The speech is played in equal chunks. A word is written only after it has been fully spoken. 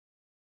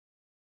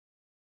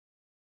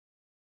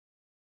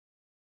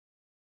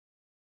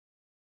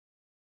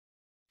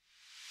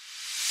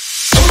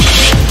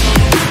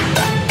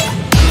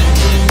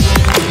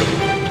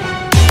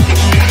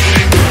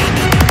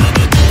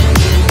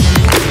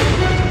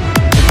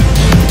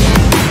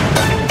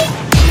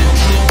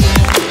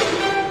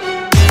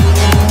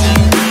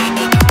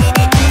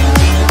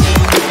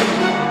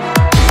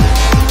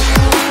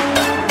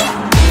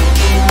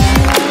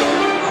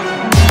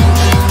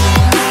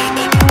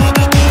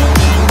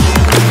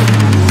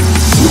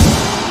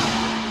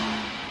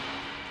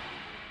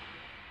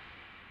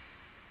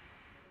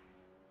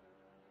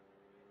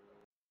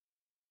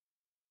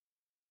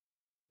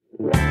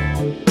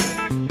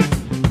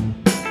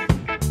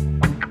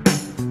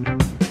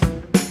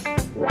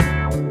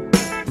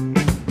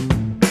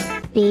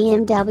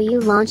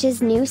BMW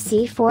launches new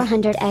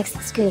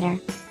C400X scooter.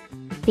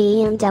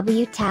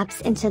 BMW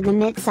taps into the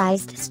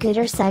mid-sized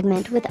scooter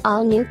segment with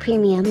all-new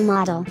premium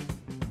model.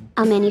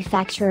 A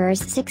manufacturer's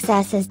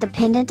success is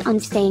dependent on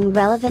staying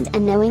relevant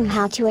and knowing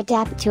how to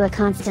adapt to a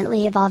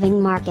constantly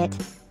evolving market.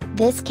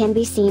 This can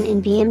be seen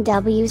in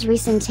BMW's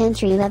recent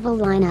entry-level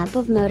lineup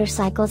of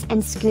motorcycles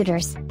and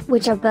scooters,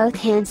 which are both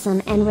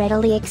handsome and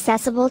readily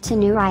accessible to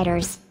new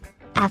riders.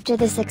 After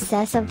the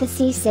success of the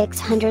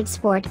C600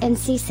 Sport and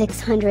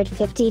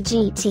C650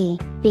 GT,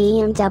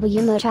 BMW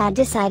Motorrad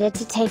decided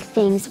to take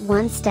things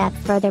one step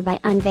further by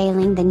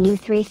unveiling the new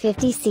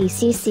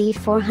 350cc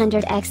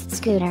C400X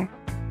scooter.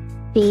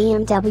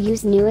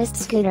 BMW's newest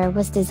scooter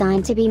was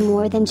designed to be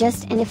more than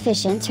just an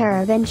efficient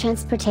urban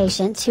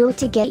transportation tool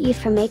to get you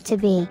from A to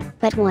B,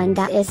 but one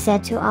that is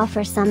said to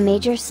offer some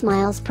major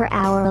smiles per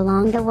hour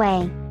along the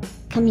way.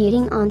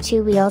 Commuting on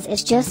two wheels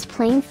is just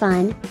plain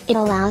fun. It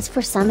allows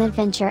for some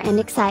adventure and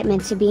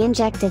excitement to be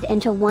injected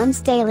into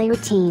one's daily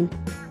routine.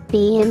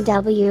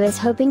 BMW is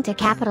hoping to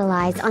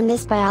capitalize on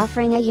this by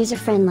offering a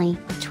user-friendly,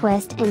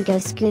 twist-and-go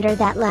scooter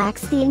that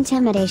lacks the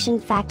intimidation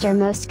factor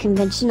most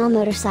conventional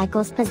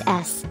motorcycles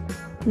possess.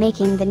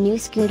 Making the new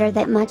scooter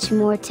that much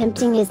more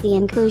tempting is the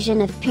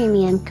inclusion of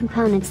premium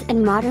components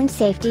and modern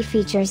safety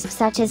features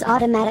such as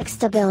automatic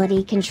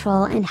stability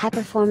control and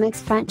high-performance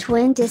front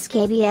twin-disc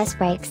ABS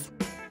brakes.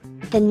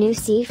 The new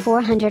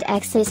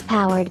C400X is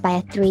powered by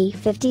a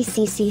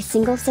 350cc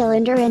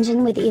single-cylinder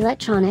engine with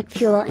electronic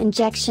fuel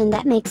injection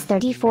that makes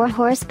 34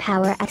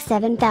 horsepower at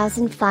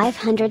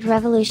 7,500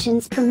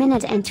 revolutions per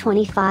minute and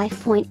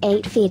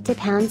 25.8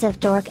 feet-to-pounds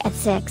of torque at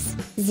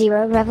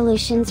 6.0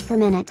 revolutions per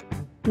minute.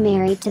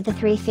 Married to the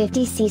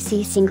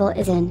 350cc single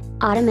is an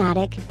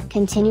automatic,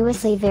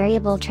 continuously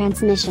variable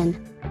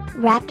transmission.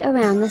 Wrapped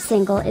around the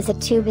single is a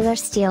tubular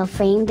steel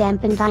frame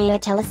dampened via a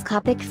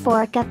telescopic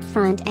fork up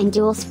front and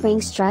dual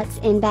spring struts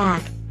in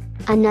back.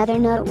 Another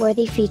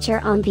noteworthy feature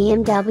on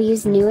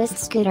BMW's newest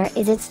scooter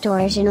is its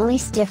originally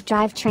stiff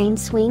drivetrain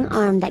swing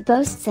arm that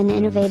boasts an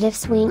innovative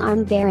swing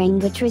arm bearing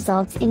which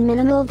results in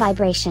minimal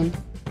vibration.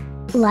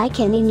 Like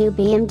any new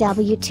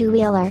BMW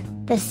two-wheeler,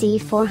 the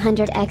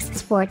C400X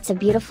sports a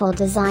beautiful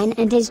design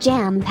and is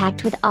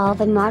jam-packed with all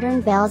the modern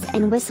bells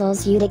and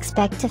whistles you'd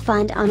expect to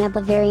find on a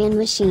Bavarian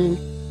machine.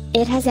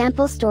 It has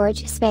ample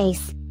storage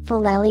space,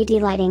 full LED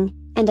lighting,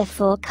 and a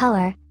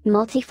full-color,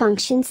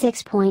 multifunction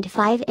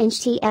 6.5-inch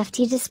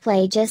TFT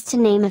display just to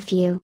name a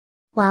few.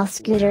 While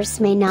scooters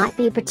may not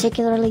be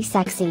particularly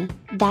sexy,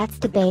 that's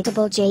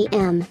debatable.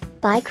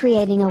 By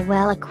creating a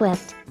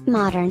well-equipped,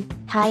 modern,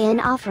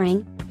 high-end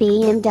offering,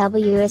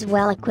 BMW is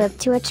well-equipped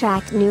to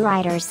attract new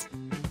riders.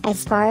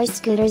 As far as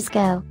scooters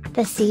go,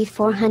 the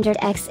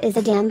C400X is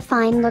a damn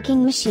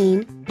fine-looking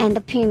machine, and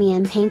the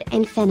premium paint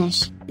and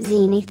finish,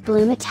 Zenith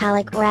Blue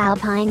Metallic or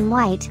Alpine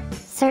White,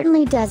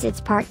 certainly does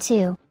its part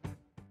too.